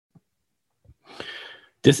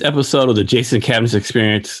This episode of the Jason Cavness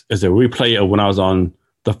Experience is a replay of when I was on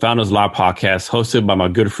the Founders Live podcast hosted by my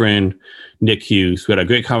good friend, Nick Hughes. We had a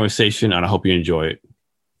great conversation and I hope you enjoy it.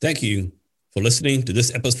 Thank you for listening to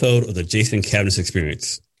this episode of the Jason Cavness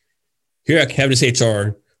Experience. Here at Cavness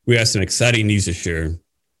HR, we have some exciting news to share.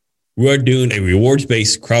 We are doing a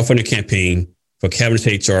rewards-based crowdfunding campaign for Cavness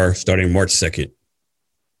HR starting March 2nd.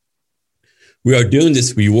 We are doing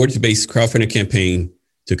this rewards-based crowdfunding campaign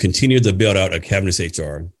to continue the build-out of Cavness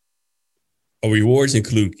HR. Our rewards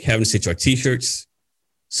include Cavness HR t-shirts,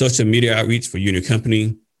 social media outreach for you and your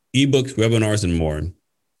company, ebooks, webinars, and more.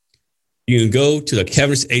 You can go to the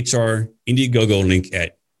Cavness HR Indiegogo link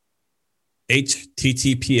at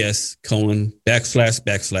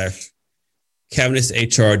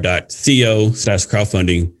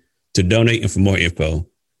https://cavnesshr.co/crowdfunding to donate and for more info.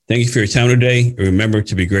 Thank you for your time today, and remember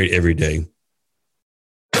to be great every day.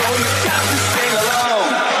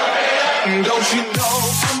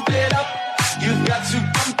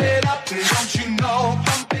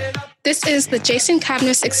 This is the Jason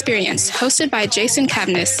Cavness Experience, hosted by Jason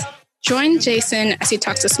Cavness. Join Jason as he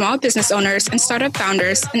talks to small business owners and startup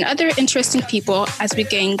founders and other interesting people as we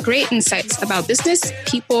gain great insights about business,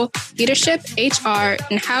 people, leadership, HR,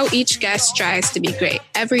 and how each guest strives to be great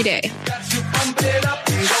every day.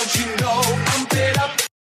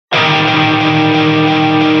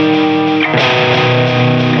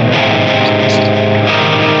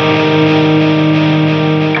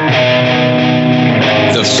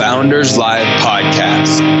 Founders Live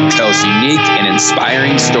podcast tells unique and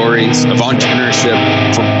inspiring stories of entrepreneurship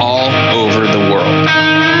from all over the world.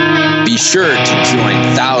 Be sure to join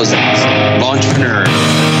thousands of entrepreneurs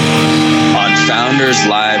on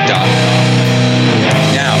founderslive.com.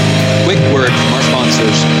 Now, quick word from our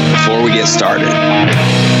sponsors before we get started.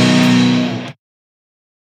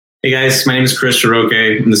 Hey guys, my name is Chris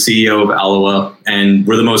Shiroke. I'm the CEO of Aloha, and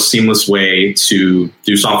we're the most seamless way to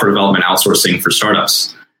do software development outsourcing for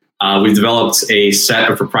startups. We've developed a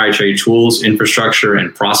set of proprietary tools, infrastructure,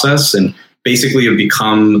 and process, and basically have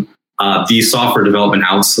become the software development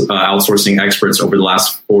outsourcing experts over the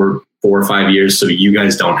last four or 5 years, so you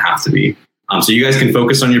guys don't have to be. So you guys can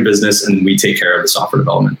focus on your business, and we take care of the software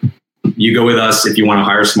development. You go with us if you want to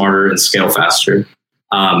hire smarter and scale faster.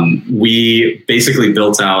 We basically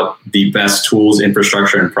built out the best tools,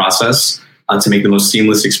 infrastructure, and process to make the most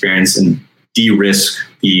seamless experience and de-risk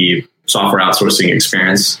the software outsourcing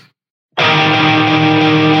experience.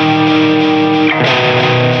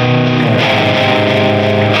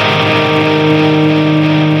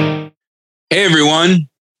 Hey everyone,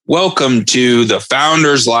 welcome to the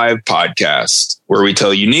Founders Live podcast, where we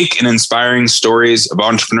tell unique and inspiring stories of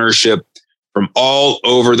entrepreneurship from all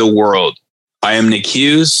over the world. I am Nick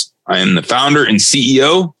Hughes. I am the founder and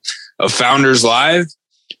CEO of Founders Live.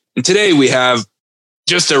 And today we have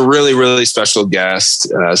just a really, really special guest,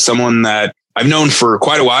 someone that I've known for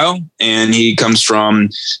quite a while, and he comes from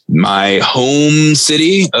my home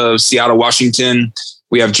city of Seattle, Washington.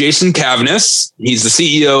 We have Jason Cavness. He's the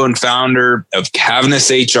CEO and founder of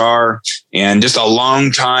Cavness HR, and just a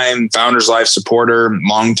long-time Founders Live supporter,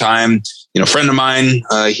 long-time, friend of mine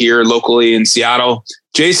here locally in Seattle.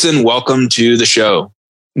 Jason, welcome to the show.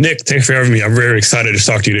 Nick, thanks for having me. I'm very excited to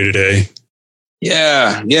talk to you today.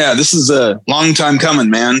 Yeah. This is a long time coming,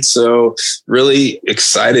 man. So really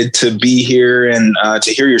excited to be here and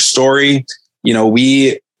to hear your story.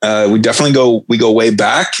 We definitely go way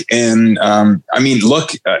back. And I'm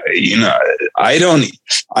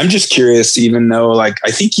just curious, even though I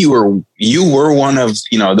think you were one of,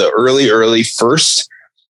 the early first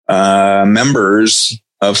members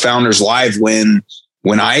of Founders Live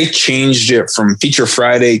when I changed it from Feature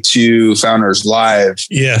Friday to Founders Live.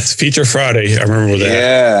 Yes, Feature Friday. I remember that.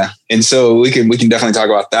 Yeah. And so we can definitely talk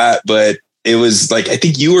about that. But it was I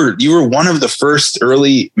think you were one of the first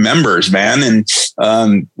early members, man. And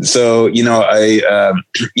so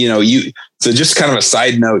just kind of a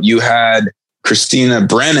side note, you had Christina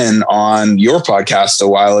Brennan on your podcast a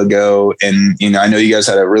while ago. And, I know you guys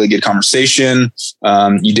had a really good conversation.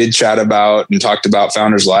 You did chat about and talked about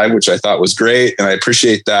Founders Live, which I thought was great. And I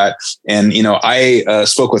appreciate that. And, I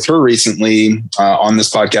spoke with her recently on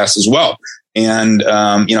this podcast as well. And,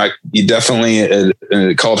 you definitely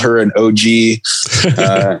called her an OG,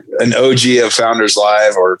 of Founders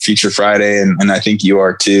Live or Feature Friday. And I think you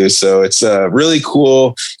are too. So it's really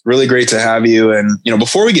cool, really great to have you. And,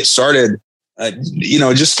 before we get started, give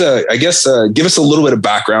us a little bit of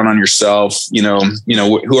background on yourself,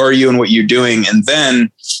 who are you and what you're doing. And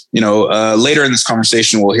then, later in this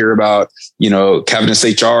conversation, we'll hear about, Cavness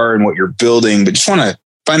HR and what you're building, but just want to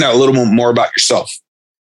find out a little more about yourself.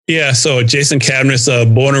 Yeah, so Jason Cavness,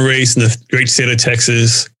 born and raised in the great state of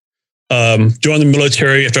Texas. Joined the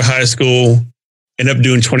military after high school. Ended up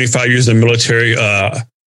doing 25 years in the military.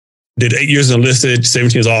 Did 8 years enlisted,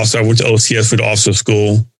 17 as officer. I went to OCS for the officer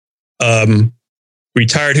school.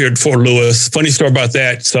 Retired here at Fort Lewis. Funny story about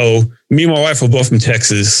that. So me and my wife were both from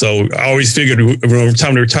Texas. So I always figured when it was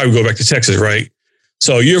time to retire, we go back to Texas, right?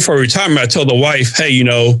 So a year before retirement, I told the wife, hey,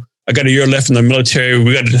 I got a year left in the military.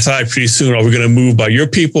 We got to decide pretty soon. Are we going to move by your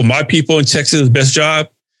people, my people in Texas, best job?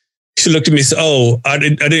 She looked at me and said, oh, I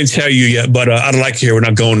didn't tell you yet, but I like it here. We're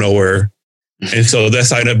not going nowhere. And so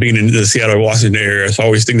that's how I ended up being in the Seattle, Washington area. So I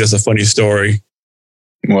always think that's a funny story.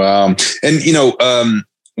 Wow. And,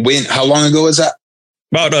 how long ago was that?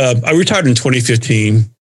 About, I retired in 2015.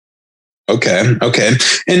 Okay.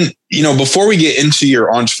 And, before we get into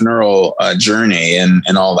your entrepreneurial journey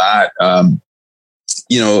and all that,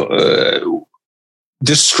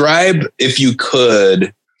 describe, if you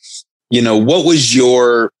could, what was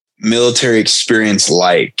your military experience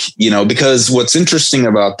like? Because what's interesting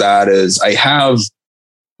about that is I have,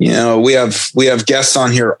 we have guests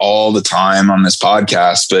on here all the time on this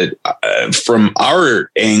podcast, but from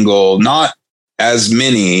our angle, not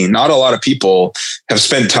a lot of people have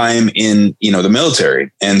spent time in, the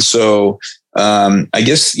military. And so I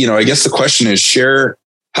guess the question is, share,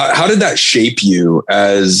 how did that shape you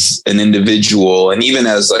as an individual and even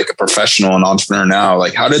as like a professional and entrepreneur now?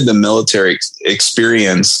 Like, how did the military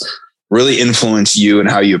experience really influence you and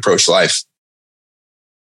how you approach life?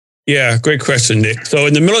 Yeah, great question, Nick. So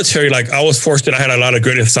in the military, I was fortunate. I had a lot of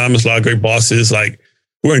great assignments, a lot of great bosses. Like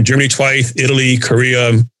we were in Germany twice, Italy,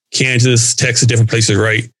 Korea, Kansas, Texas, different places,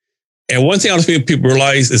 right? And one thing I don't think people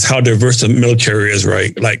realize is how diverse the military is,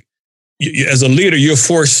 right? Like, as a leader, you're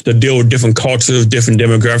forced to deal with different cultures, different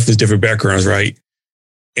demographics, different backgrounds, right?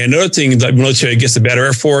 And another thing that the military gets a bad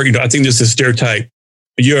rep for, I think this is a stereotype.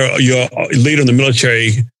 You're a leader in the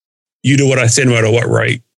military, you do what I say no matter what,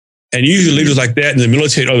 right? And usually leaders like that in the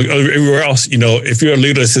military or everywhere else, if you're a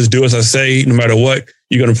leader that says do as I say no matter what,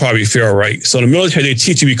 you're going to probably fail, right? So in the military, they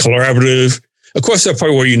teach you to be collaborative. Of course, there's a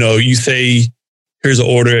part where, you say, here's an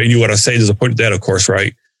order and you do what I say. There's a point to that, of course,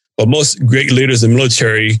 right? But most great leaders in the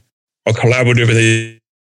military are collaborative and they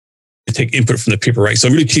take input from the people, right? So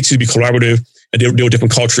it really teaches you to be collaborative and deal with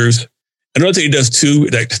different cultures. Another thing it does too,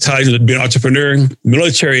 that ties into being an entrepreneur,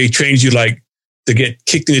 military trains you to get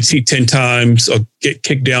kicked in the teeth 10 times or get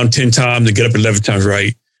kicked down 10 times and get up 11 times,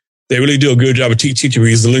 right? They really do a good job of teaching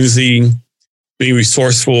resiliency, being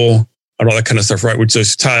resourceful, and all that kind of stuff, right? Which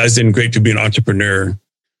just ties in great to be an entrepreneur.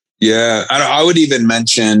 Yeah, I would even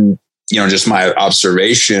mention, just my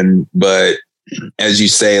observation, but as you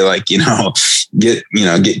say, get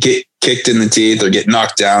kicked in the teeth or get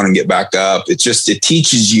knocked down and get back up. It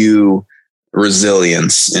teaches you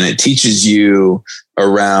resilience and it teaches you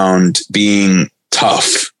around being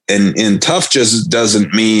tough. And tough just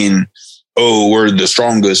doesn't mean, oh, we're the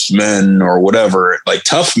strongest men or whatever. Like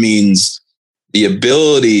tough means the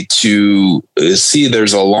ability to see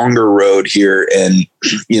there's a longer road here. And,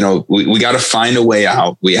 we got to find a way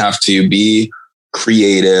out. We have to be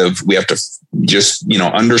creative. We have to just,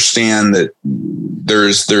 understand that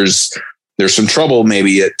there's some trouble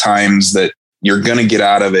maybe at times that you're going to get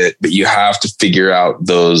out of it, but you have to figure out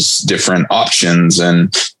those different options.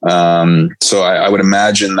 And so I would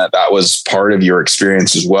imagine that was part of your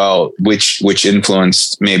experience as well, which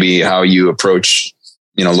influenced maybe how you approach,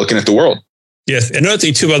 looking at the world. Yes. Another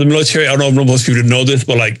thing too about the military, I don't know if most people know this,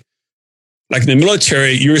 but like in the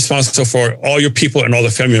military, you're responsible for all your people and all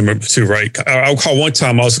the family members too, right? I'll call one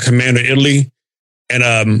time, I was a commander in Italy, and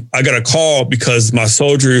I got a call because my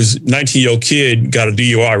soldier's 19-year-old kid got a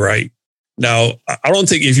DUI, right? Now, I don't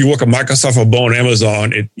think if you work at Microsoft or Boeing,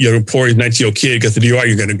 Amazon, your employee's 19-year-old kid gets the DUI,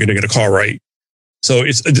 you're going to get a call, right? So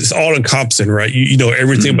it's all encompassing, right? You know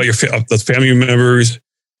everything about the family members,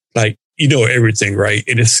 everything, right?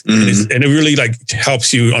 And it really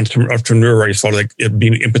helps you entrepreneur, right? As far as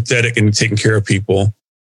being empathetic and taking care of people.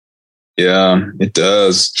 Yeah, it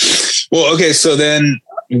does. Well, okay. So then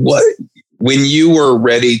when you were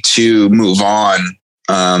ready to move on,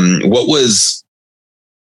 what was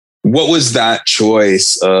that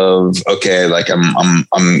choice of, okay, I'm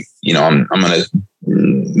going to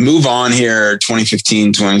move on here,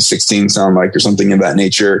 2015, 2016 sound like, or something of that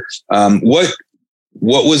nature.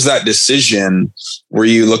 What was that decision? Were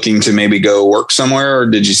you looking to maybe go work somewhere, or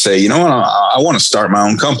did you say, you know what, I want to start my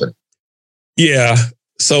own company? Yeah.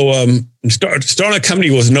 So starting a company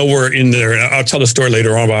was nowhere in there. And I'll tell the story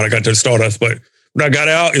later on about I got to Stardust. But when I got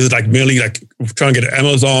out, it was mainly trying to get an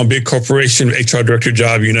Amazon, big corporation, HR director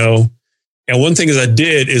job, And one thing I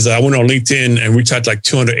did is I went on LinkedIn and reached out to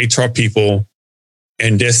 200 HR people.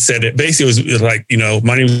 and just said it. Basically, it was like,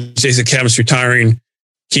 my name is Jason Cavness, retiring.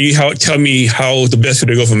 Can you tell me how the best way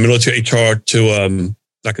to go from military HR to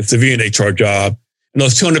like a civilian HR job? And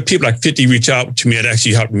those 200 people, like 50 reach out to me and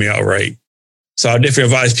actually helped me out, right? So I definitely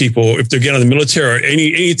advise people, if they're getting out of the military or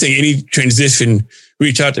any transition,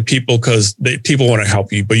 reach out to people because people want to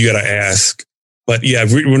help you, but you got to ask. But yeah,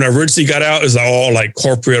 when I originally got out, it was all like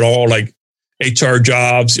corporate, all like HR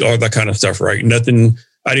jobs, all that kind of stuff, right? Nothing,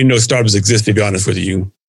 I didn't know startups existed, to be honest with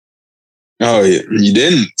you. Oh, you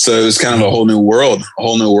didn't. So it was kind of a whole new world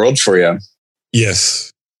for you.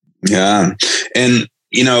 Yes. Yeah. And,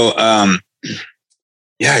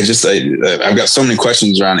 I've got so many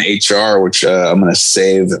questions around HR, which I'm going to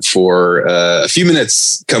save for a few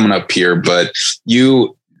minutes coming up here. But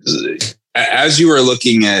as you were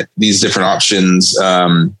looking at these different options,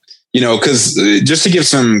 because just to give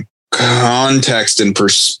some context and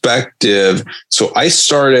perspective, so I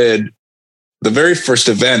started the very first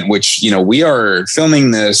event, which, we are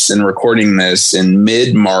filming this and recording this in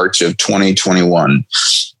mid-March of 2021.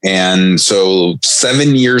 And so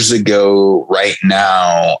 7 years ago, right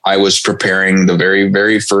now, I was preparing the very,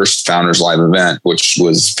 very first Founders Live event, which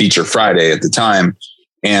was Feature Friday at the time.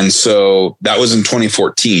 And so that was in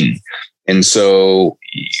 2014. And so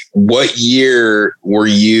what year were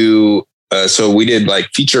you? So we did like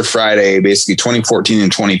Feature Friday, basically 2014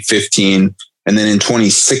 and 2015. And then in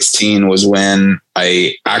 2016 was when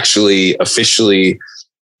I actually officially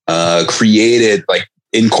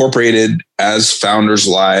incorporated as Founders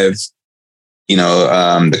Live,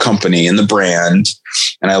 the company and the brand,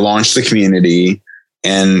 and I launched the community.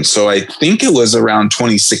 And so I think it was around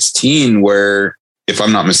 2016 where, if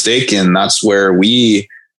I'm not mistaken, that's where we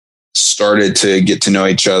started to get to know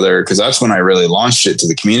each other, because that's when I really launched it to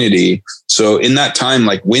the community. So in that time,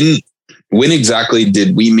 like when exactly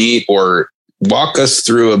did we meet, or walk us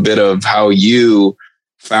through a bit of how you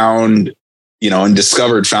found, and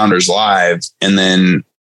discovered Founders Live. And then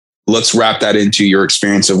let's wrap that into your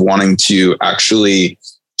experience of wanting to actually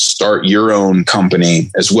start your own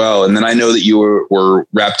company as well. And then I know that you were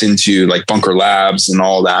wrapped into like Bunker Labs and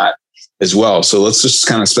all that as well. So let's just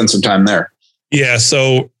kind of spend some time there. Yeah.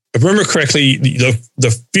 So if I remember correctly,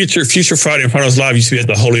 the Future Friday and Founders Live used to be at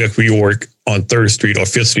the Holyoke Rework on 3rd Street or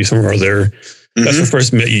 5th Street, somewhere there. Mm-hmm. That's when I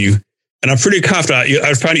first met you. And I'm pretty confident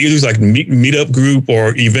I'd find either like meetup group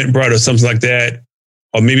or Eventbrite or something like that.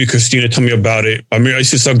 Or maybe Christina told me about it. I mean, I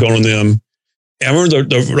used to start going on them. And I remember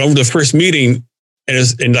the first meeting, and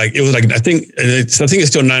it was like I think it's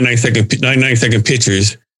still 99 second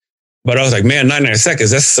pictures. But I was like, man, 99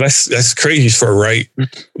 seconds, that's crazy for right.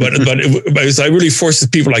 But it's like really forces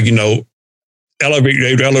people like, elevate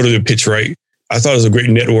the pitch, right? I thought it was a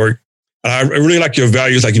great network. I really like your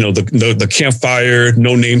values, like, the campfire,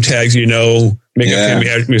 no name tags, make a family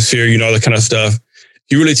atmosphere, all that kind of stuff.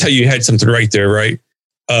 You really tell you had something right there, right?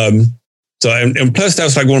 So, and plus that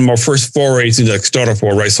was like one of my first forays into like startup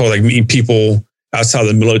world, right? So like meeting people outside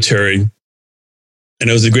the military. And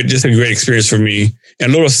it was a great experience for me.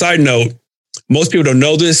 And a little side note, most people don't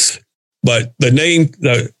know this, but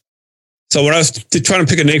so when I was trying to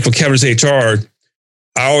pick a name for Cavness HR,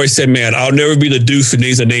 I always said, man, I'll never be the deuce who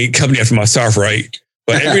names a name company after myself, right?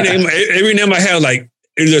 But every name I have, like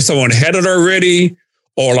either someone had it already,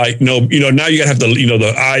 or like now you gotta have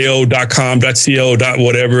the io.com, .co,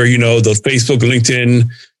 whatever, the Facebook, LinkedIn,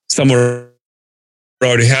 someone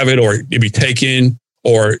already have it, or it'd be taken,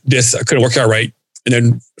 or this couldn't work out right. And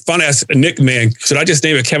then finally asked Nick, man, should I just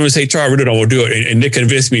name it Cavness HR? I really don't want to do it. And Nick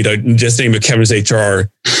convinced me to just name it Cavness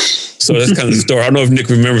HR. So that's kind of the story. I don't know if Nick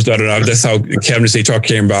remembers that or not. That's how Cavness HR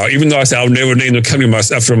came about. Even though I said I'll never name the company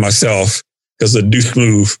after myself, because the deuce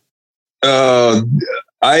move.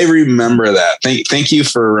 I remember that. Thank you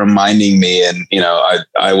for reminding me. And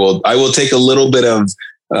I will take a little bit of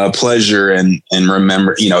pleasure and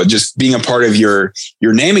remember, just being a part of your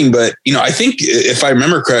naming. But I think if I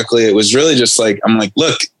remember correctly, it was really just like, I'm like,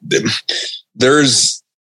 look, the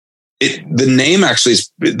name actually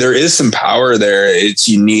there is some power there. It's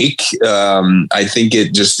unique. I think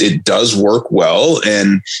it does work well.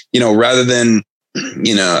 And, rather than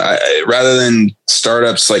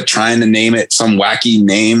startups like trying to name it some wacky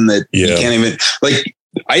name that you can't even, like,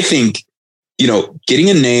 I think, getting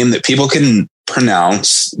a name that people can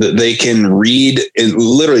pronounce, that they can read, and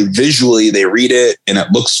literally visually they read it and it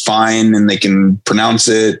looks fine and they can pronounce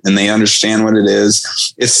it and they understand what it is.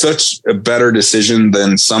 It's such a better decision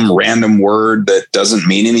than some random word that doesn't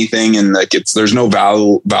mean anything, and like there's no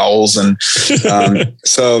vowels. And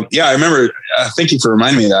so yeah, I remember thank you for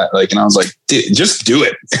reminding me of that, like, and I was like, just do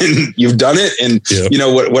it. And you've done it. And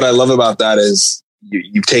what I love about that is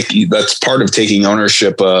that's part of taking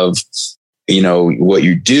ownership of what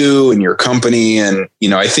you do and your company. And,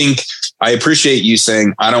 I think I appreciate you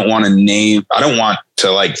saying, I don't want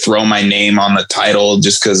to like throw my name on the title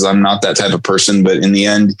just because I'm not that type of person. But in the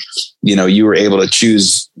end, you were able to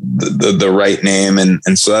choose the right name.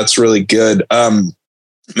 And so that's really good.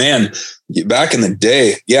 Man, back in the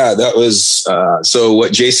day. Yeah, that was, so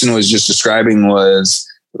what Jason was just describing was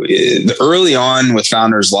early on with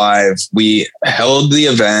Founders Live, we held the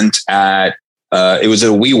event at, it was a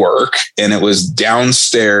WeWork, and it was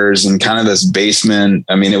downstairs in kind of this basement.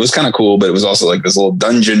 I mean, it was kind of cool, but it was also like this little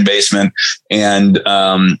dungeon basement. And,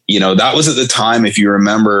 that was at the time, if you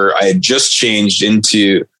remember, I had just changed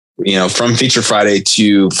into, from Feature Friday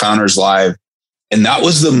to Founders Live. And that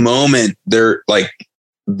was the moment there, like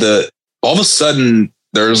all of a sudden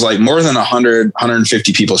there's like more than 100,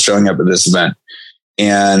 150 people showing up at this event.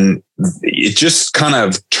 And it just kind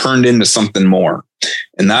of turned into something more.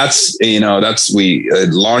 And we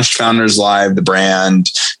launched Founders Live, the brand,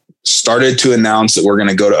 started to announce that we're going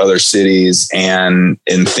to go to other cities, and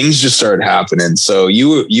things just started happening. So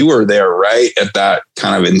you were there right at that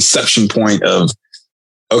kind of inception point of,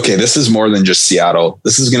 okay, this is more than just Seattle.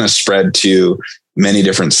 This is going to spread to many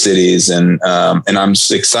different cities. And I'm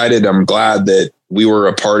excited. I'm glad that we were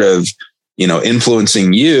a part of,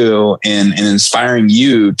 influencing you and inspiring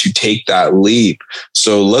you to take that leap.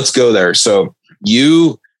 So let's go there. So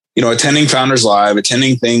attending Founders Live,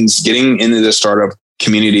 attending things, getting into the startup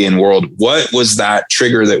community and world, what was that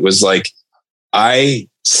trigger that was like, I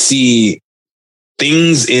see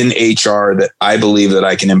things in HR that I believe that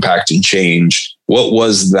I can impact and change? What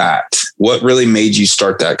was that? What really made you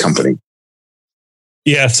start that company?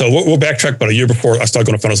 Yeah, so we'll backtrack about a year before I started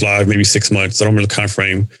going to Founders Live, maybe 6 months. I don't remember the time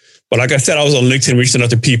frame. But like I said, I was on LinkedIn reaching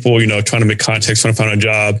out to people, trying to make contacts, trying to find a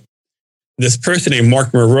job. This person named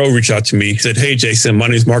Mark Moreau reached out to me. He said, "Hey, Jason, my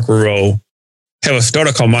name is Mark Moreau. I have a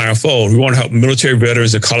startup called MyUnfold. We want to help military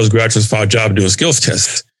veterans and college graduates find a job doing skills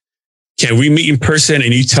tests. Can we meet in person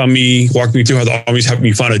and you walk me through how the Army's helping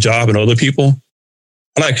me find a job and other people?"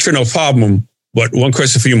 I'm like, "Sure, no problem. But one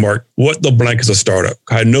question for you, Mark, what the blank is a startup?"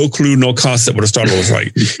 I had no clue, no concept what a startup was,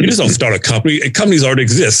 right? You just don't start a company. Companies already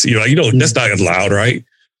exist. That's not allowed, right?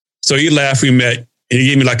 So he laughed, we met, and he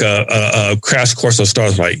gave me like a crash course of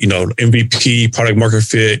startups, right? MVP, product market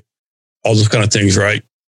fit, all those kind of things, right?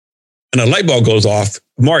 And a light bulb goes off.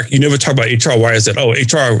 "Mark, you never talk about HR. Why is that?" "Oh,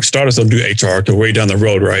 HR, startups don't do HR till way down the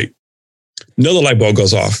road," right? Another light bulb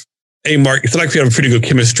goes off. "Hey, Mark, it's like we have a pretty good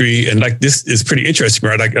chemistry, and like this is pretty interesting,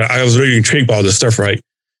 right? Like I was really intrigued by all this stuff, right?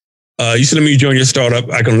 You should let me join your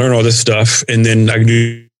startup. I can learn all this stuff, and then I can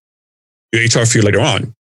do HR for you later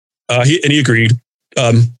on." He agreed.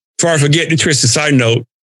 Before I forget, interesting side note,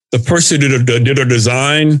 the person who did our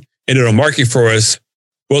design and did our marketing for us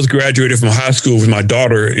both graduated from high school with my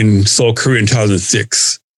daughter in Seoul, Korea in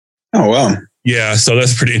 2006. Oh, wow. Yeah, so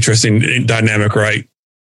that's a pretty interesting dynamic, right?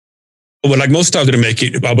 But like most startups didn't make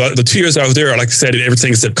it. About the 2 years I was there, like I said,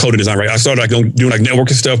 everything except coding design, right? I started doing like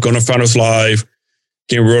networking stuff, going to Founders Live,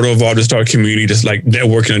 getting real involved in startup community, just like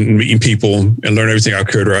networking and meeting people and learn everything I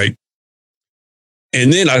could, right?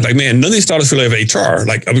 And then I was like, man, none of these startups really have HR.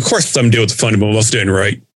 Like, of course, some deal with the funding, but most didn't,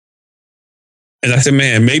 right? And I said,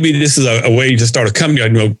 man, maybe this is a way to start a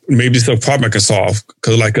company. Maybe this is a problem I can solve.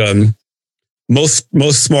 Because like most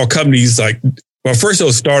small companies, first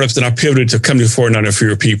those startups, then I pivoted to companies of 49 or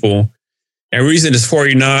fewer people. And the reason it's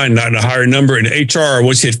 49, not a higher number. In HR,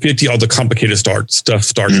 once you hit 50, all the complicated stuff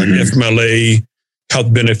starts, like FMLA,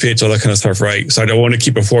 health benefits, all that kind of stuff, right? So I don't want to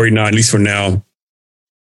keep it 49, at least for now.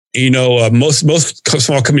 Most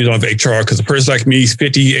small companies don't have HR because a person like me is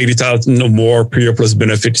 50, 80,000 no more per year plus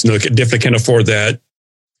benefits. Definitely can't afford that.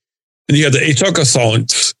 And you have the HR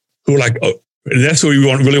consultants who and that's what we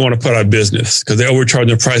really want to put out of business because they overcharge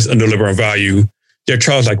their price and deliver on value. They're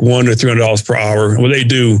charged like $100 to $300 per hour. What they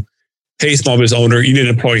do, "Hey, small business owner, you need an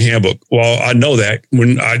employee handbook." Well, I know that.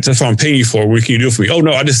 That's what I'm paying you for. What can you do for me? "Oh,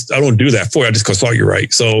 no, I don't do that for you. I just consult you,"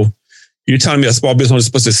 right? So you're telling me a small business owner is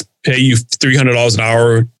supposed to pay you $300 an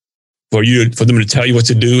hour for them to tell you what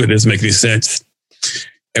to do? It doesn't make any sense.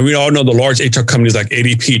 And we all know the large HR companies like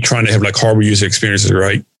ADP trying to have like horrible user experiences,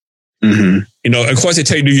 right? Mm-hmm. Of course, they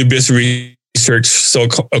tell you to do your business research. So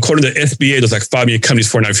according to the SBA, there's like 5 million companies,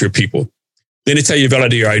 49 fewer people. Then they tell you to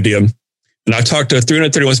validate your idea. And I talked to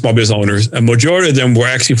 331 small business owners, and majority of them were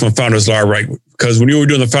actually from Founders Live, right? Because when you were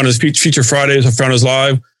doing the Founders Feature Fridays or Founders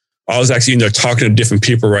Live, I was actually in there talking to different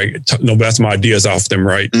people, right? That's my ideas off them,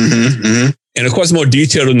 right? Mm-hmm, mm-hmm. And of course, more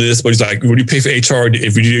detailed than this, but he's like, "Would you pay for HR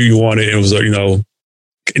if you want it?" It was, affordable.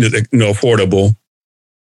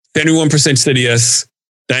 71% said yes.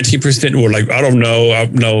 19% were like, "I don't know. I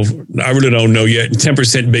really don't know yet." And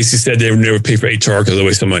 10% basically said they would never pay for HR because they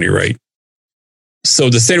waste of money, right? So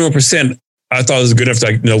the 71%, I thought it was good enough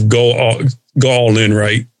to go all in,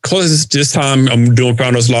 right? Close this time, I'm doing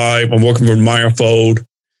Founders Live. I'm working with Mindfold,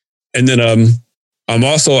 and then I'm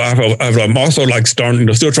also like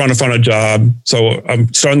starting, still trying to find a job. So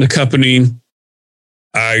I'm starting the company.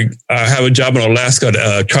 I have a job in Alaska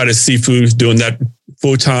to try to seafood, doing that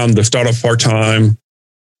full time, the startup part time.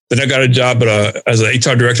 Then I got a job as an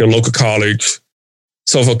HR director at a local college.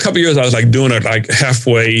 So for a couple of years, I was like doing it like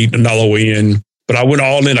halfway, another way in. But I went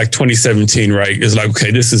all in like 2017, right? It's like,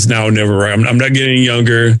 okay, this is now or never, right? I'm not getting any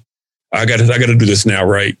younger. I got to do this now,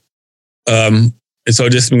 right? And so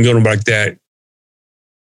just been going like that.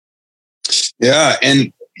 Yeah,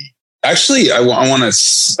 and actually, I want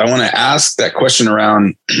to ask that question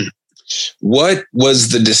around what was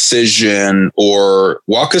the decision, or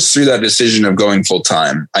walk us through that decision of going full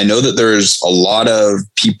time. I know that there's a lot of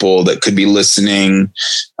people that could be listening.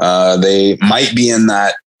 They might be in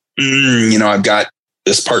that. I've got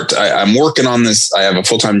this I'm working on this. I have a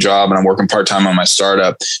full-time job and I'm working part-time on my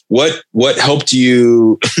startup. What helped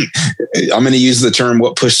you? I'm going to use the term,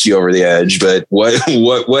 what pushed you over the edge, but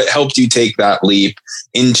what helped you take that leap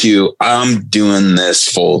into, I'm doing this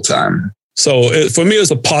full-time? So for me, it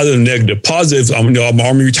was a positive and negative. Positive, I'm an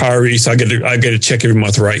Army retiree, so I get a check every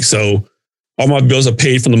month, right? So all my bills are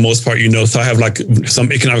paid for the most part, so I have like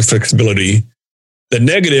some economic flexibility. The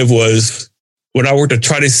negative was, when I worked at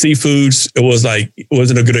Trident Seafoods, it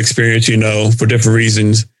wasn't a good experience, for different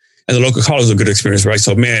reasons. And the local college was a good experience, right?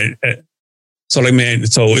 So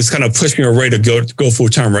it's kind of pushed me away to go full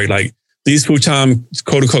time, right? Like these full time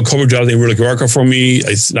quote unquote corporate jobs ain't really working for me.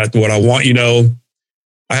 It's not what I want,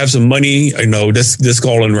 I have some money, I know this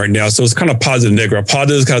going right now. So it's kind of positive and negative.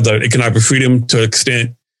 Positive is kind of the economic freedom to an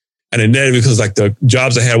extent. And then negative because like the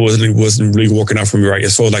jobs I had wasn't really working out for me, right?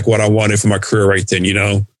 It's sort of like what I wanted for my career right then,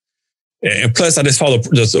 And plus, I just saw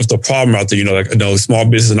the problem out there, small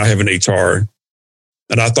business and I have an HR.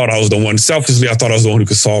 And I thought I was the one, selfishly, I thought I was the one who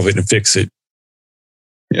could solve it and fix it.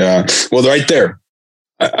 Yeah. Well, right there,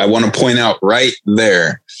 I want to point out right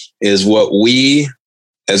there is what we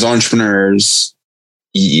as entrepreneurs,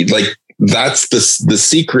 like that's the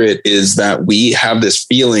secret, is that we have this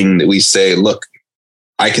feeling that we say, look,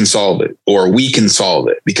 I can solve it, or we can solve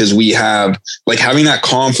it, because we have, like, having that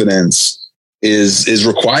confidence is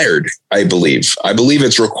required. I believe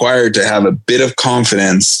it's required to have a bit of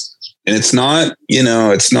confidence, and it's not,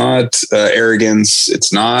 arrogance.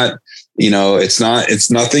 It's not,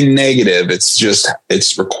 it's nothing negative.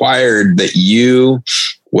 It's required that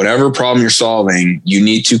whatever problem you're solving, you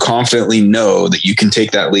need to confidently know that you can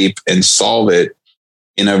take that leap and solve it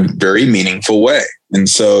in a very meaningful way. And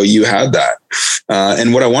so you had that.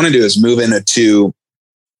 And what I want to do is move into,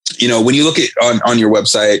 when you look at on your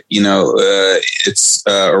website, it's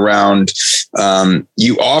around,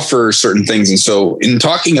 you offer certain things. And so in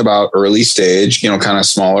talking about early stage, kind of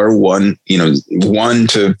smaller 1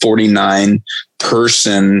 to 49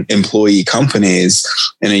 person employee companies,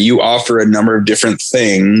 and you offer a number of different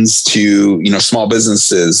things to, small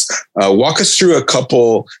businesses. Walk us through a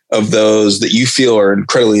couple of those that you feel are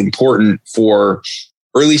incredibly important for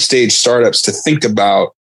early stage startups to think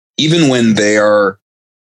about, even when they are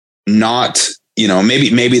not,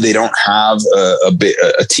 maybe they don't have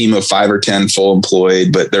a team of 5 or 10 full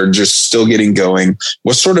employed, but they're just still getting going.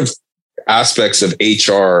 What sort of aspects of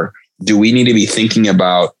HR do we need to be thinking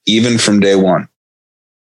about even from day one?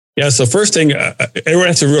 Yeah. So first thing, everyone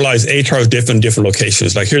has to realize HR is different in different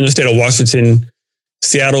locations. Like here in the state of Washington,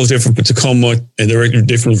 Seattle is different from Tacoma, and they're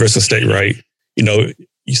different versus state, right?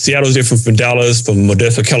 Seattle is different from Dallas, from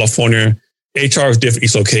Modesto, California. HR is different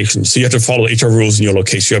each location. So you have to follow HR rules in your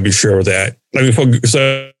location. You got to be sure of that.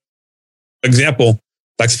 For example,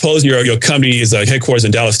 like suppose your company is headquarters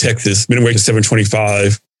in Dallas, Texas, minimum wage is $7.25.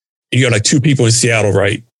 And you got like 2 people in Seattle,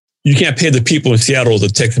 right? You can't pay the people in Seattle the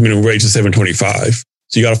Texas minimum wage is $7.25.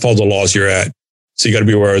 So you got to follow the laws you're at. So you got to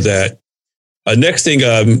be aware of that. Next thing,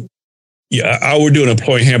 I would do an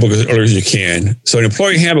employee handbook as early as you can. So an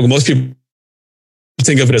employee handbook, most people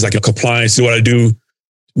think of it as like a compliance, do what I do,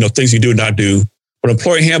 things you do and not do. But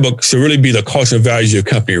employee handbook should really be the culture and values of your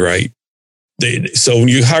company, right? So when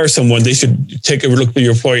you hire someone, they should take a look through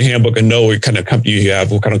your employee handbook and know what kind of company you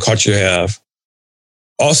have, what kind of culture you have.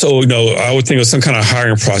 Also, I would think of some kind of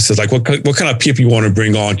hiring process, like what kind of people you want to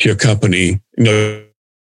bring on to your company, your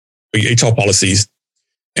HR policies.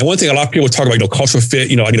 And one thing a lot of people talk about, cultural fit,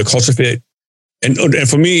 I need a culture fit. And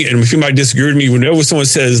for me, and if you might disagree with me, whenever someone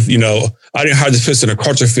says, I didn't hire this person a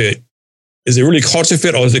culture fit, is it really culture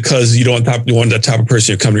fit, or is it because you want that type of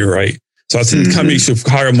person in your company, right? So I think companies should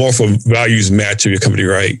hire more for values match to your company,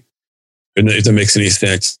 right? And if that makes any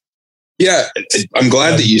sense. Yeah, I'm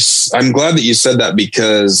glad that you said that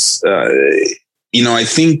because I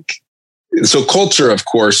think so. Culture, of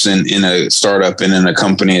course, in a startup and in a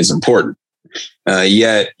company is important.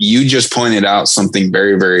 Yet you just pointed out something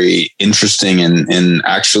very, very interesting and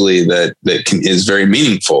actually that is very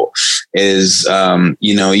meaningful. Is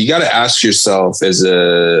you got to ask yourself as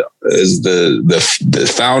the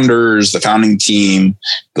founders, the founding team,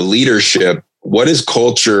 the leadership, what does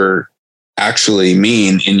culture actually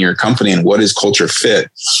mean in your company, and what is culture fit?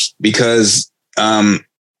 Because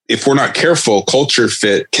if we're not careful, culture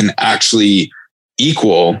fit can actually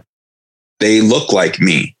equal they look like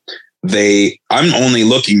me. I'm only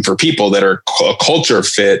looking for people that are a culture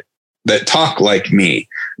fit, that talk like me,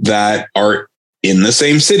 that are in the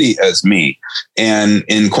same city as me. And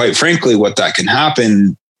quite frankly, what that can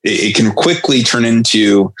happen, it can quickly turn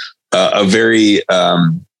into a very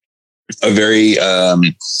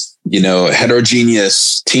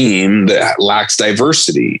heterogeneous team that lacks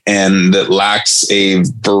diversity and that lacks a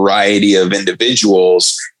variety of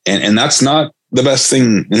individuals. And that's not the best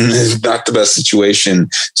thing, is not the best situation.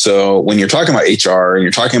 So when you're talking about HR and you're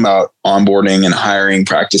talking about onboarding and hiring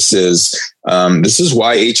practices, this is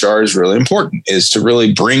why HR is really important, is to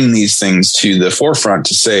really bring these things to the forefront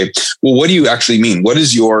to say, well, what do you actually mean? What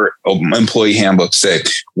does your employee handbook say?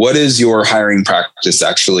 What is your hiring practice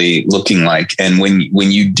actually looking like? And when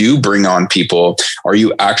you do bring on people, are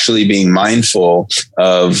you actually being mindful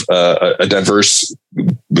of a diverse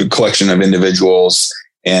collection of individuals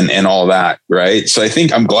and all that, right? So I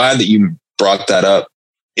think I'm glad that you brought that up.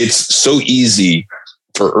 It's so easy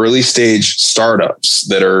for early stage startups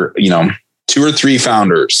that are, 2 or 3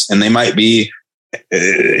 founders, and they might be,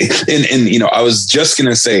 I was just going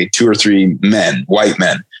to say 2 or 3 men, white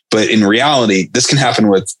men, but in reality, this can happen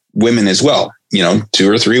with women as well. 2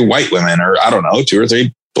 or 3 white women, or 2 or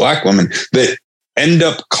 3 black women that end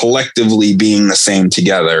up collectively being the same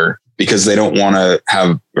together because they don't want to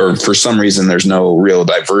have, or for some reason, there's no real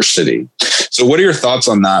diversity. So what are your thoughts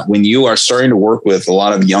on that when you are starting to work with a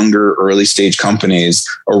lot of younger early stage companies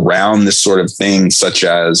around this sort of thing, such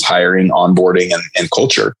as hiring, onboarding, and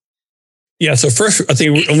culture? Yeah. So first, I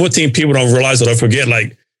think one thing people don't realize, or don't forget,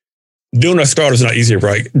 like doing a startup is not easy,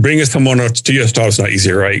 right? Bringing someone to your startup is not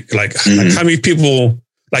easy, right? Like how many people,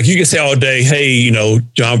 like you can say all day, hey,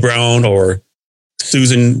 John Brown or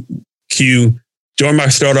Susan Q, join my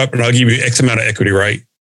startup and I'll give you X amount of equity, right?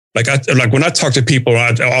 Like when I talk to people,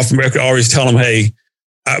 I always tell them, hey,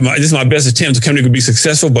 this is my best attempt to come to be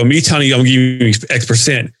successful, but me telling you I'm going to give you X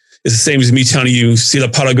percent is the same as me telling you, see the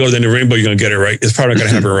pot of gold in the rainbow, you're going to get it, right? It's probably not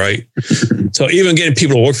going to happen, right? So even getting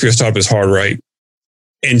people to work for your startup is hard, right?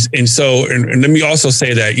 And so let me also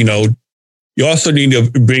say that, you also need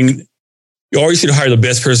to you always need to hire the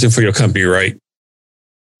best person for your company, right?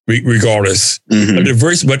 Regardless.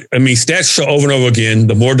 But I mean, stats show over and over again,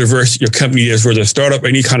 the more diverse your company is, whether a startup,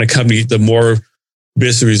 any kind of company, the more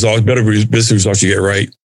better business results you get,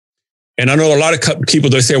 right? And I know a lot of people,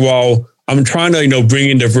 they say, well, I'm trying to, bring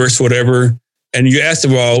in diverse, whatever. And you ask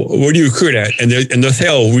them, well, where do you recruit at? And they'll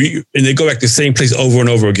say, and they go back to the same place over and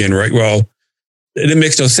over again, right? Well, it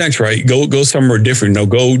makes no sense, right? Go somewhere different.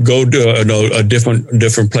 Go to a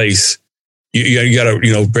different place. You got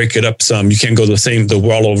to, break it up some. You can't go the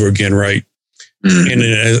well over again, right? And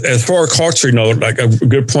as far as culture, like a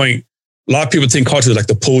good point, a lot of people think culture is like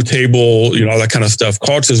the pool table, all that kind of stuff.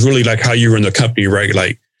 Culture is really like how you run the company, right?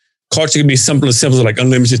 Like culture can be simple like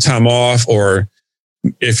unlimited time off, or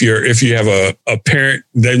if you have a parent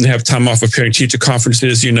that doesn't have time off for parent teacher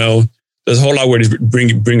conferences, there's a whole lot of ways to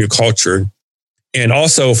bring a culture. And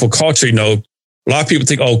also for culture, a lot of people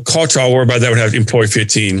think, culture, I'll worry about that when I have employee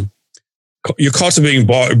 15. Your culture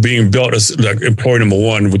being built as like employee number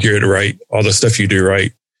 1 with your, right, all the stuff you do,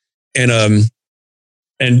 right? And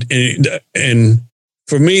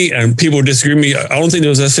for me, and people disagree with me, I don't think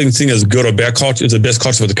there's a thing as good or bad culture. It's the best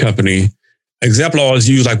culture for the company. Example I always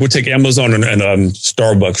use, like we'll take Amazon and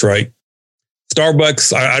Starbucks, right?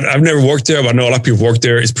 Starbucks, I've never worked there, but I know a lot of people work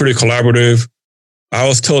there. It's pretty collaborative. I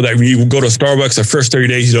was told that when you go to Starbucks, the first 30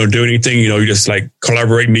 days, you don't do anything. You just like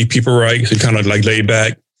collaborate, meet people, right? So you kind of like lay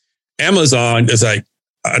back. Amazon is like,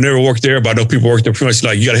 I never worked there, but I know people work there pretty much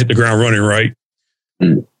like you got to hit the ground running, right?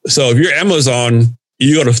 So if you're Amazon,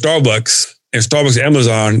 you go to Starbucks and Starbucks,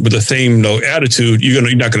 Amazon with the same attitude, you're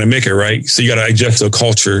not going to make it, right? So you got to adjust the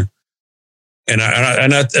culture. And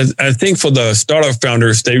I think for the startup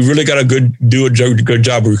founders, they really got to do a good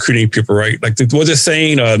job of recruiting people, right? Like what's it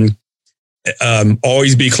saying?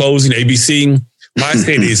 Always be closing, ABC. My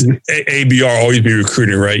saying is ABR, always be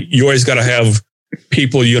recruiting, right? You always got to have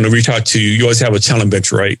people you're going to reach out to. You always have a talent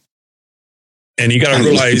bench, right? And you got to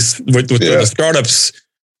realize with the startups,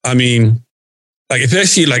 I mean, like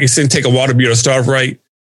especially like it's going to take a while to be able to start right.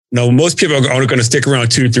 No, most people are only going to stick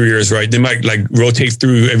around 2 or 3 years, right? They might like rotate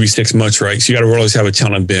through every 6 months, right? So you got to always have a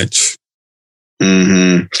talent bench.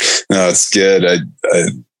 Mm-hmm. No, it's good.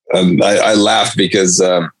 I laughed because,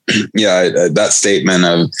 that statement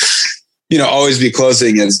of, always be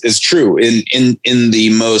closing is true in the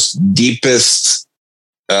most deepest,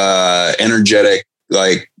 energetic,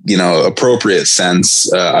 appropriate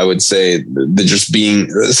sense. I would say that just being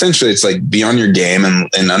essentially, it's like be on your game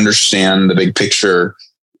and understand the big picture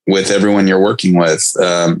with everyone you're working with,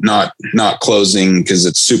 not closing because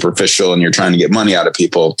it's superficial and you're trying to get money out of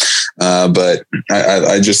people. But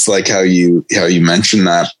I just like how you mentioned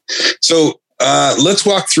that. So let's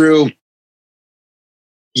walk through.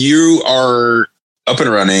 You are up and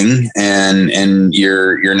running and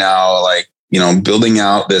you're now building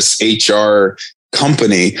out this HR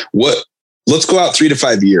company. Let's go out 3 to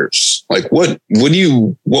 5 years. Like what would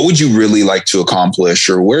you really like to accomplish,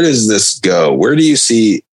 or where does this go? Where do you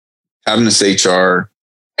see Cavness HR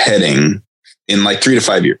heading in 3 to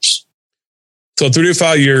 5 years? So 3 to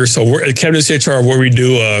 5 years. So we're at Cavness HR, where we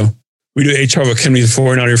do HR with companies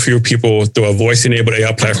for 900 people through a voice-enabled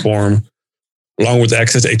AI platform, along with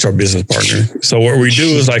access to HR business partner. So what we do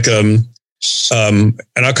is and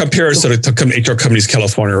I'll compare it to the HR companies in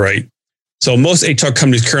California, right? So most HR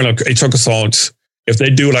companies, currently HR consultants, if they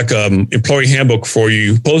do employee handbook for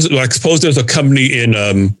you, suppose there's a company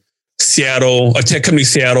in Seattle, a tech company in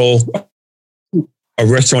Seattle, a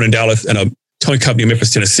restaurant in Dallas, and a towing company in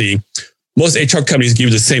Memphis, Tennessee. Most HR companies give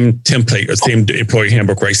you the same template, the same employee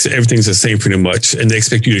handbook, right? So everything's the same pretty much, and they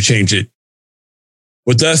expect you to change it.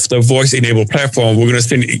 With us, the voice-enabled platform, we're going to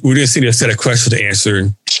send you a set of questions to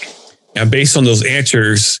answer, and based on those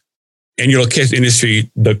answers and your location industry,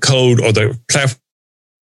 the code or the platform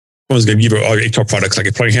is going to give you all your HR products like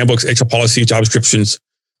employee handbooks, HR policy, job descriptions,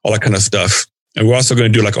 all that kind of stuff. And we're also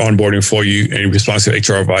going to do onboarding for you and responsive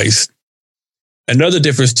HR advice. Another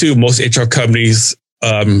difference too, most HR companies,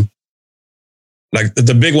 the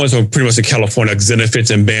big ones are pretty much in California, like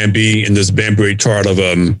Zenefits and Bambee, and this Bamboo HR out of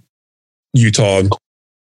Utah.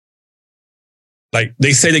 Like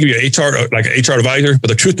they say they give you an HR advisor, but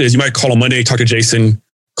the truth is you might call on Monday, talk to Jason,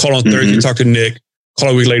 call on Thursday, talk to Nick, call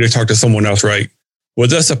a week later, talk to someone else, right?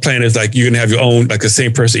 With us, the plan is you're going to have your own, the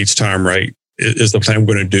same person each time, right? Is the plan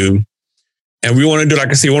we're going to do. And we want to do,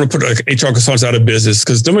 we want to put HR consultants out of business,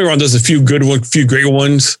 because don't get me wrong, there's a few good ones, few great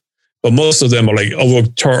ones, but most of them are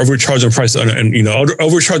overcharging price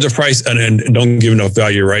overcharging price and don't give enough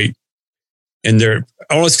value, right? And I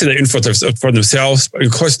want to say that in for themselves.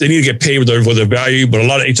 Of course, they need to get paid with their value, but a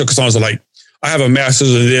lot of HR consultants are like, I have a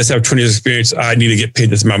master's in this, I have 20 years experience, I need to get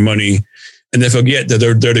paid this amount of money. And they forget that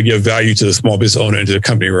they're there to give value to the small business owner and to the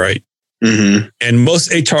company, right? Mm-hmm. And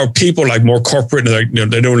most HR people more corporate, and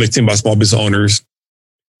they don't really think about small business owners.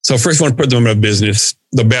 So first, we want to put them in a business,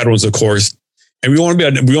 the bad ones, of course. And we want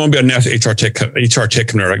to be a national HR tech company.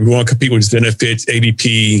 Right? We want to compete with Zenefits,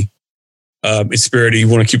 ADP, Insperity.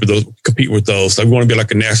 We want to compete with those. We want to be a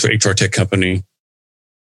national HR tech company.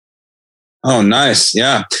 Oh, nice.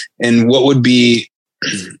 Yeah. And what would be,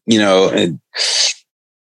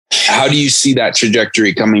 how do you see that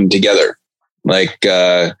trajectory coming together?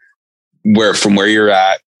 From where you're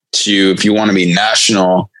at to, if you want to be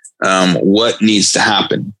national, what needs to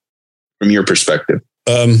happen from your perspective?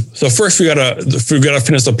 So first we gotta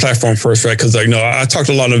finish the platform first, right? Because I talk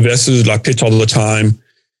to a lot of investors, pitch all the time,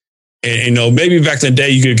 and maybe back in the day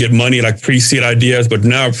you could get money pre-seed ideas, but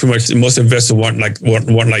now pretty much most investors want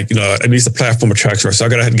at least a platform attraction. So I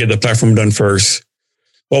gotta get the platform done first.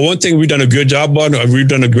 Well, one thing we've done a good job on, we've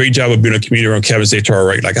done a great job of being a community around Cavness HR,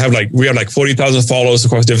 right? We have 40,000 followers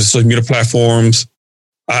across different social media platforms.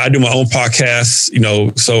 I do my own podcasts,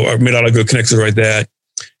 so I've made a lot of good connections right there.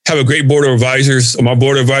 Have a great board of advisors. On my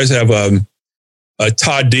board of advisors, I have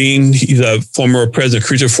Todd Dean. He's a former president of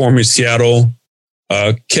Creature Forum in Seattle.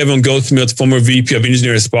 Kevin Goldsmith, former VP of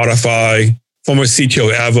engineering at Spotify, former CTO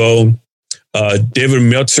of Avo. David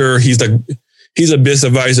Meltzer, he's a business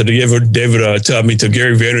advisor to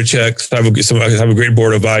Gary Vaynerchuk. So I have a great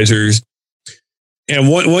board of advisors. And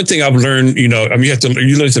one thing I've learned, you learn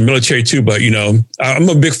the military too, but I'm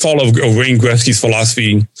a big follower of Wayne Gretzky's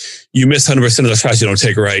philosophy. You miss 100% of the shots you don't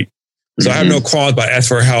take, right? So I have no qualms by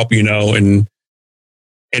asking for help, and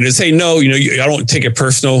to say no, I don't take it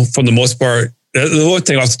personal for the most part. The one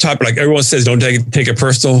thing off the top, everyone says, don't take it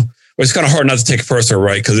personal, but it's kind of hard not to take it personal,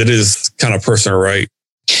 right? Because it is kind of personal, right?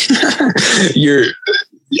 You're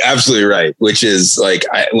absolutely right. Which is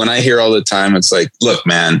when I hear all the time, it's look,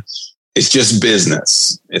 man, it's just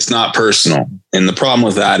business. It's not personal. And the problem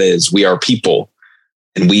with that is we are people,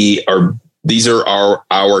 and we are these are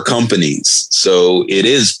our companies. So it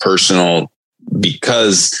is personal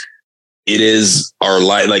because it is our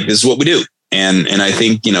life. Like, this is what we do. And I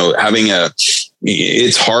think,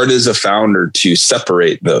 it's hard as a founder to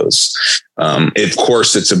separate those. Of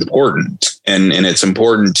course, it's important. And it's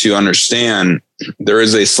important to understand there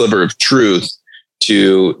is a sliver of truth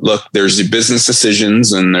to look, there's the business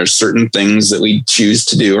decisions and there's certain things that we choose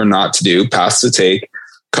to do or not to do, paths to take,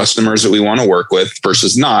 customers that we want to work with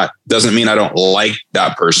versus not. Doesn't mean I don't like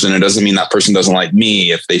that person. It doesn't mean that person doesn't like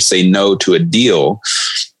me if they say no to a deal.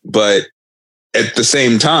 But at the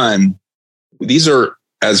same time, these are,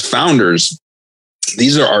 as founders,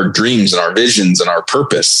 these are our dreams and our visions and our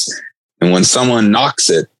purpose. And when someone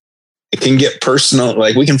knocks it, it can get personal.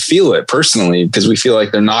 Like, we can feel it personally because we feel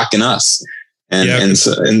like they're knocking us. And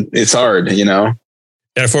it's hard, Yeah,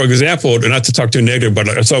 for example, not to talk too negative, but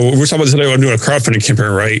so we're talking about this, I'm doing a crowdfunding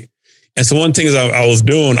campaign, right? And so one thing is I was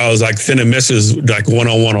doing, I was like sending messages like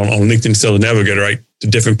one-on-one on LinkedIn Sales Navigator, right? To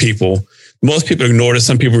different people. Most people ignored it.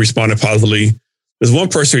 Some people responded positively. There's one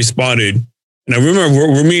person responded. And I remember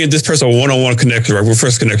we're me and this person are one-on-one connected, right? We're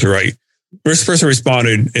first connected, right? First person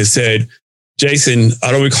responded and said, Jason,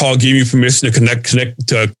 I don't recall giving you permission to connect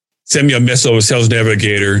to send me a message over Sales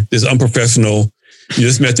Navigator. This is unprofessional.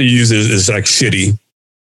 This method you use is like shitty.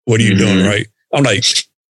 What are you doing, right? I'm like,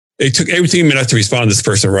 it took everything minutes to respond to this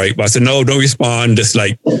person, right? But I said, no, don't respond. Just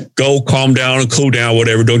like, go calm down, cool down,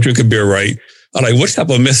 whatever. Don't drink a beer, right? I'm like, what type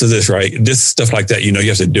of mess is this, right? This stuff like that, you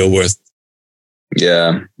have to deal with.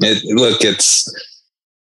 Yeah. It's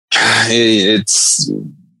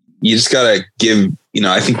you just got to give,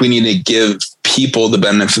 I think we need to give people the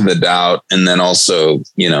benefit of the doubt. And then also,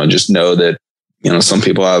 just know that, some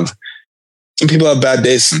people have bad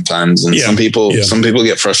days sometimes, and some people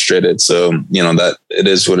get frustrated. So, that it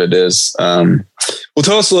is what it is. Well,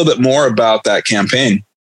 tell us a little bit more about that campaign.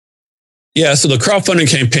 Yeah. So the crowdfunding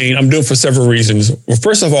campaign I'm doing for several reasons. Well,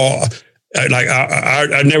 first of all,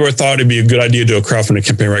 I never thought it'd be a good idea to do a crowdfunding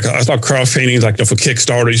campaign, right? I thought crowdfunding is like for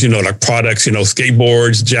Kickstarters, like products,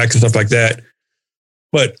 skateboards, jackets, stuff like that.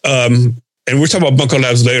 But, and we're talking about Bunker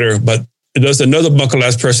Labs later, but there's another Bunker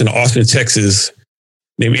Labs person in Austin, Texas,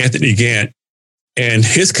 named Anthony Gant. And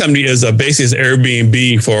his company is basically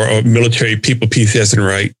Airbnb for military people, PCS,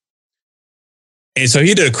 right? And so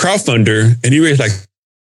he did a crowdfunder and he raised like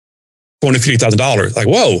 $450,000. Like,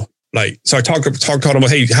 whoa. Like, so I talked to him about,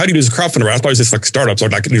 hey, how do you do this crowdfunder? I thought it was just like startups or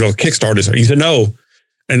like, Kickstarters. He said, no.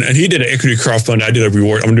 And he did an equity crowdfund. I did a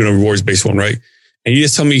reward. I'm doing a rewards-based one, right? And he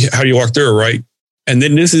just told me how you walk through it, right? And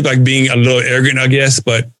then this is like being a little arrogant, I guess.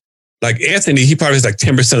 But like Anthony, he probably has like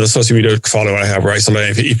 10% of the social media following I have, right? So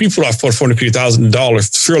like if you pull out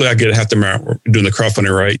 $450,000, surely I get half the amount doing the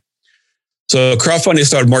crowdfunding, right? So crowdfunding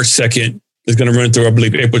started March 2nd. It's going to run through, I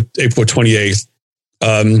believe, April 28th.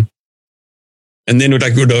 And then with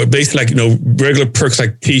basically regular perks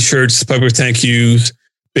like T-shirts, public thank yous,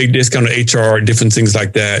 big discount on HR, different things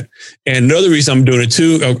like that. And another reason I'm doing it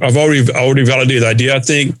too, I've already validated the idea, I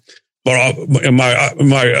think. But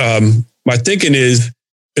my thinking is,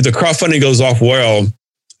 if the crowdfunding goes off well,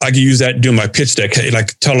 I can use that to do my pitch deck. Hey,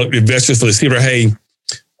 like tell investors for the receiver, hey,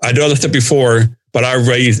 I did all this stuff before, but I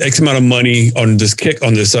raised X amount of money on this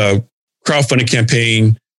crowdfunding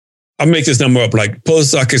campaign. I'll make this number up. Like,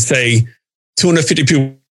 suppose I could say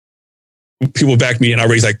 250 people back me and I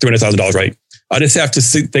raised like $300,000, right? I just have to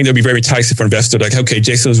think that'd be very enticing for investors. Like, okay,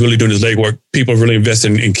 Jason's really doing his legwork. People are really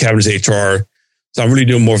investing in Cabinets HR. So I'm really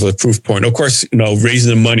doing more of a proof point. Of course,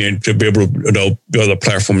 raising the money and to be able to build a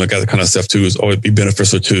platform like that kind of stuff too is always be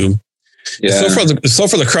beneficial too. Yeah. So far the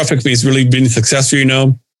crowdfunding has really been successful,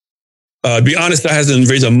 be honest, that hasn't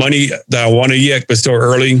raised the money that I wanted yet, but still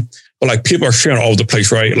early. But like people are sharing all over the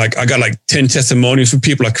place, right? Like I got like 10 testimonials from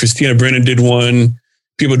people. Like Christina Brennan did one.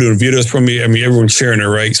 People doing videos from me. I mean, everyone's sharing it,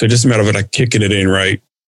 right? So it's just a matter of like kicking it in, right?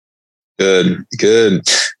 Good.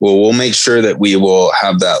 Well, we'll make sure that we will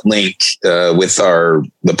have that link with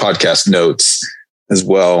the podcast notes as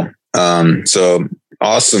well. So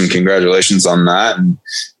awesome. Congratulations on that. And,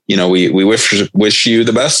 we wish you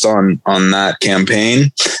the best on that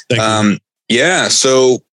campaign. Yeah.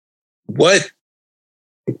 So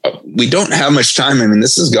we don't have much time. I mean,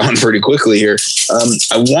 this has gone pretty quickly here.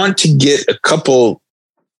 I want to get a couple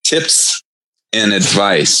tips and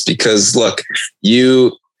advice because look,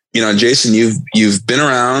 Jason, you've been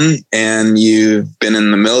around and you've been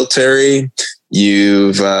in the military.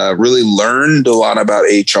 You've really learned a lot about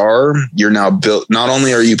HR. You're now built. Not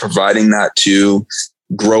only are you providing that to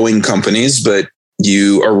growing companies, but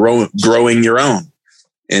you are growing your own.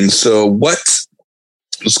 And so, let's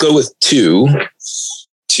go with two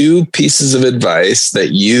pieces of advice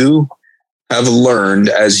that you have learned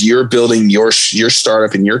as you're building your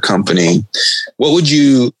startup and your company? What would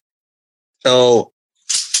you tell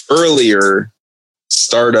earlier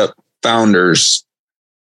startup founders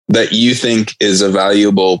that you think is a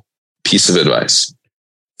valuable piece of advice?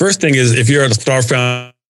 First thing is, if you're a startup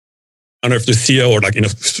founder, if the CEO or like in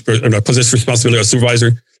a position of responsibility or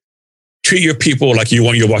supervisor, treat your people like you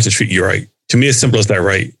want your boss to treat you, right? To me, it's simple as that,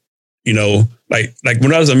 right? You know, like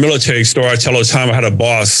when I was in a military store, I tell all the time I had a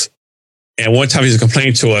boss, and one time he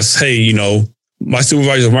complained to us, hey, you know, my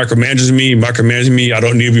supervisor micromanaging me. I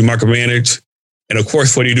don't need to be micromanaged. And of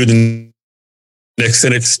course, what do you do the next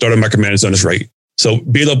sentence? Start a micromanage on this, right? So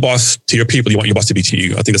be the boss to your people you want your boss to be to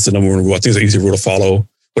you. I think that's the number one rule. I think it's an easy rule to follow.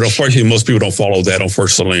 But unfortunately, most people don't follow that,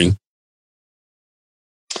 unfortunately.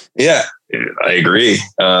 Yeah, I agree.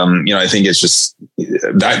 I think it's just,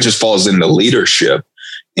 that just falls into leadership.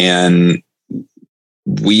 And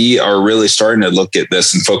we are really starting to look at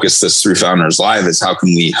this and focus this through Founders Live is how can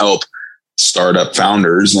we help startup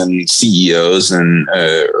founders and CEOs and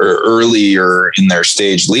earlier in their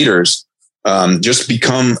stage leaders just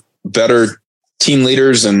become better team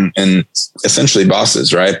leaders and essentially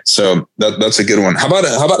bosses, right? So that's a good one. How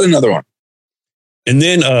about another one? And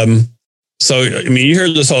then, so I mean, you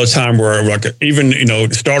hear this all the time where like even, you know,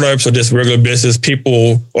 startups or just regular business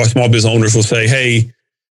people or small business owners will say, hey,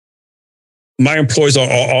 my employees are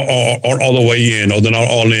all the way in, or they're not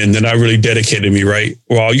all in. They're not really dedicated to me, right?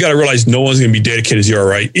 Well, you got to realize no one's going to be dedicated as you are,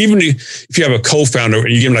 right? Even if you have a co-founder and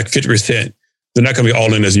you give them like 50%, they're not going to be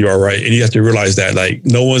all in as you are, right? And you have to realize that like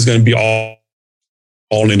no one's going to be all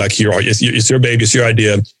in like you are. It's your baby, it's your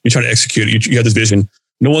idea. You're trying to execute it. You have this vision.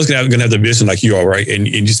 No one's going to have the vision like you are, right? And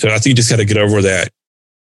just, I think you just got to get over that.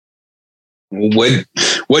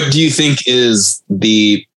 What do you think is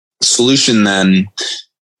the solution then?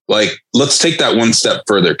 Like, let's take that one step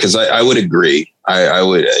further, because I would agree. I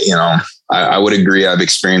would agree. I've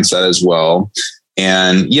experienced that as well.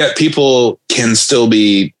 And yet people can still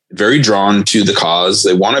be very drawn to the cause.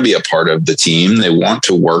 They want to be a part of the team. They want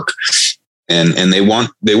to work and they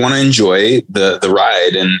want to enjoy the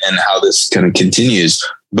ride and how this kind of continues.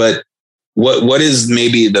 But what is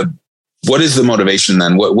the motivation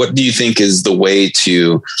then? What do you think is the way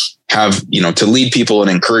to have, to lead people and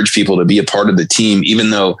encourage people to be a part of the team, even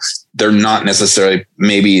though they're not necessarily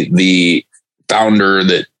maybe the founder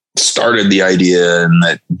that started the idea and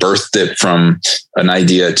that birthed it from an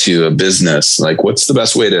idea to a business? Like, what's the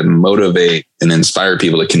best way to motivate and inspire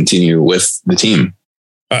people to continue with the team?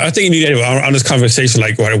 I think you need to, on this conversation,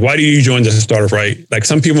 like, why do you join this startup, right? Like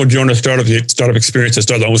some people join a startup experience to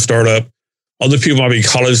start their own startup. Other people might be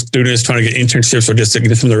college students trying to get internships or just to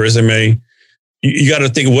get some of their resume. You got to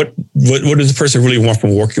think, what does the person really want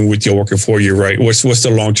from working with you, working for you, right? What's the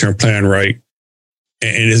long-term plan, right?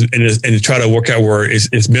 And try to work out where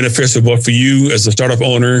it's beneficial both for you as a startup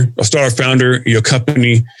owner, a startup founder, your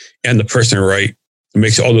company, and the person, right? To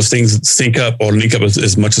make sure all those things sync up or link up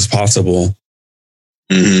as much as possible.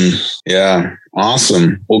 Mm-hmm. Yeah.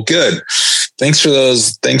 Awesome. Well, good. Thanks for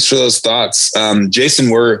those thoughts. Jason,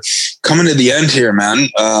 we're coming to the end here, man.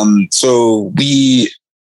 So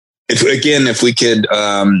if we could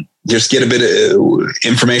just get a bit of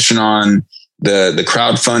information on the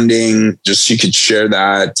crowdfunding, just you could share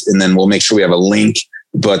that, and then we'll make sure we have a link.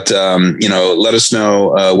 But let us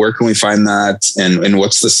know where can we find that, and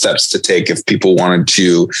what's the steps to take if people wanted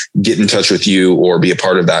to get in touch with you or be a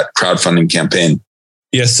part of that crowdfunding campaign.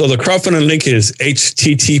 Yes. So the crowdfunding link is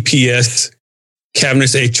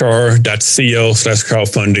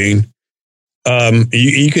https://cavnesshr.co/crowdfunding.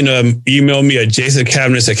 You can email me at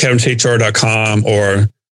jasoncavness@cavnesshr.com or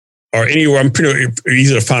anywhere. I'm pretty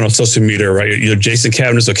easy to find on social media, right? Either Jason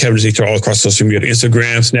Cavness or Cavness HR all across social media,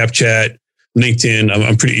 Instagram, Snapchat, LinkedIn.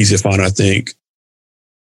 I'm pretty easy to find, I think.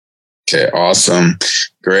 Okay, awesome.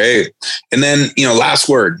 Great. And then, last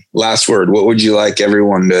word. What would you like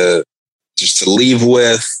everyone to leave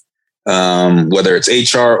with, whether it's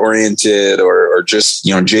HR oriented or just,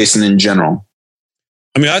 Jason in general?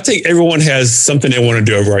 I mean, I think everyone has something they want to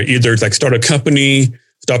do, right? Either it's like start a company,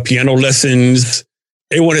 start piano lessons.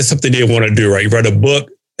 Everyone has something they want to do, right? Write a book.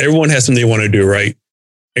 Everyone has something they want to do, right?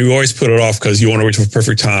 And we always put it off because you want to wait for the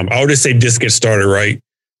perfect time. I would just say just get started, right?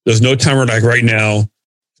 There's no timer like right now.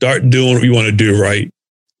 Start doing what you want to do, right?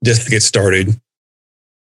 Just get started.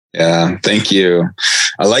 Yeah, thank you.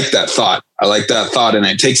 I like that thought. And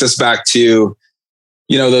it takes us back to,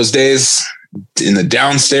 those days in the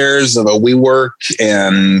downstairs of a WeWork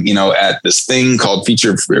and, at this thing called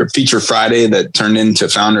Feature Friday that turned into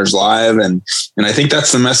Founders Live. And I think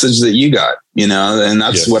that's the message that you got, and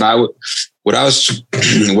that's what I was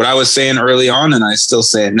saying early on. And I still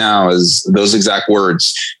say it now is those exact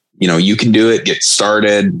words. you can do it, get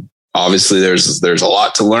started. Obviously there's a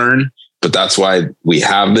lot to learn, but that's why we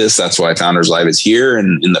have this. That's why Founders Live is here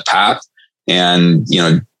and in the path, and,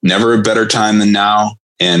 never a better time than now.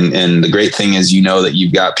 And the great thing is, that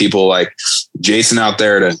you've got people like Jason out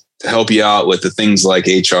there to help you out with the things like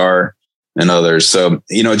HR and others. So,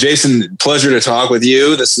 Jason, pleasure to talk with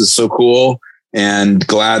you. This is so cool, and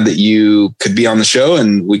glad that you could be on the show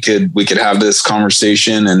and we could have this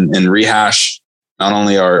conversation and rehash not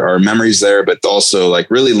only our memories there, but also like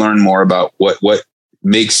really learn more about what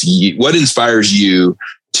makes you, what inspires you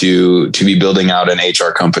to be building out an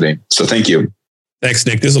HR company. So thank you. Thanks,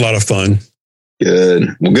 Nick. This is a lot of fun.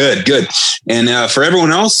 Good. Well, good. And for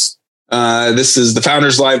everyone else, this is the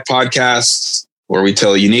Founders Live podcast, where we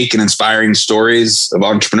tell unique and inspiring stories of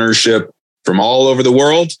entrepreneurship from all over the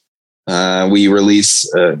world. We release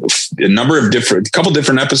a couple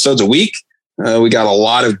different episodes a week. We got a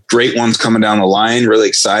lot of great ones coming down the line. Really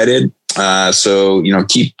excited. So,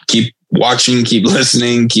 keep watching, keep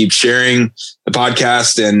listening, keep sharing the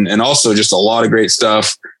podcast, and also just a lot of great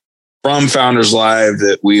stuff from Founders Live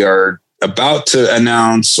that we are about to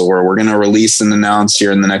announce, or we're going to release and announce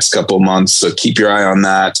here in the next couple of months. So keep your eye on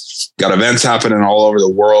that. Got events happening all over the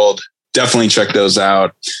world. Definitely check those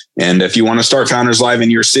out. And if you want to start Founders Live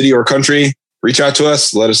in your city or country, reach out to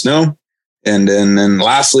us, let us know. And then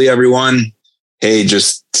lastly, everyone, hey,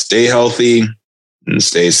 just stay healthy and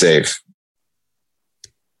stay safe.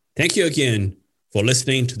 Thank you again for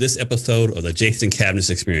listening to this episode of the Jason Cavness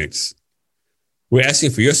Experience. We're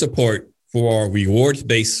asking for your support for our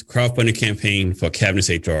rewards-based crowdfunding campaign for Cavness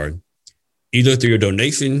HR, either through your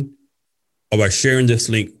donation or by sharing this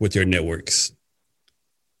link with your networks.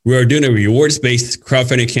 We are doing a rewards-based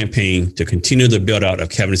crowdfunding campaign to continue the build-out of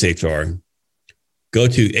Cavness HR. Go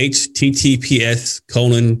to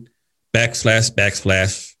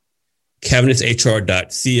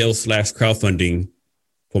https://cavnesshr.co/crowdfunding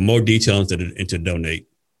for more details and to donate.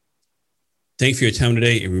 Thanks for your time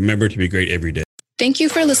today, and remember to be great every day. Thank you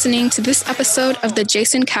for listening to this episode of the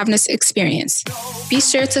Jason Cavness Experience. Be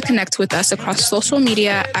sure to connect with us across social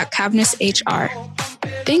media at Cavness HR.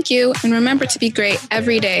 Thank you, and remember to be great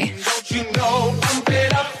every day. Don't you know, pump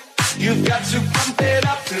it up. You've got to pump it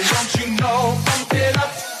up. Don't you know, pump it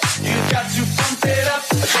up. You've got to pump it up.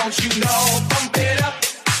 Don't you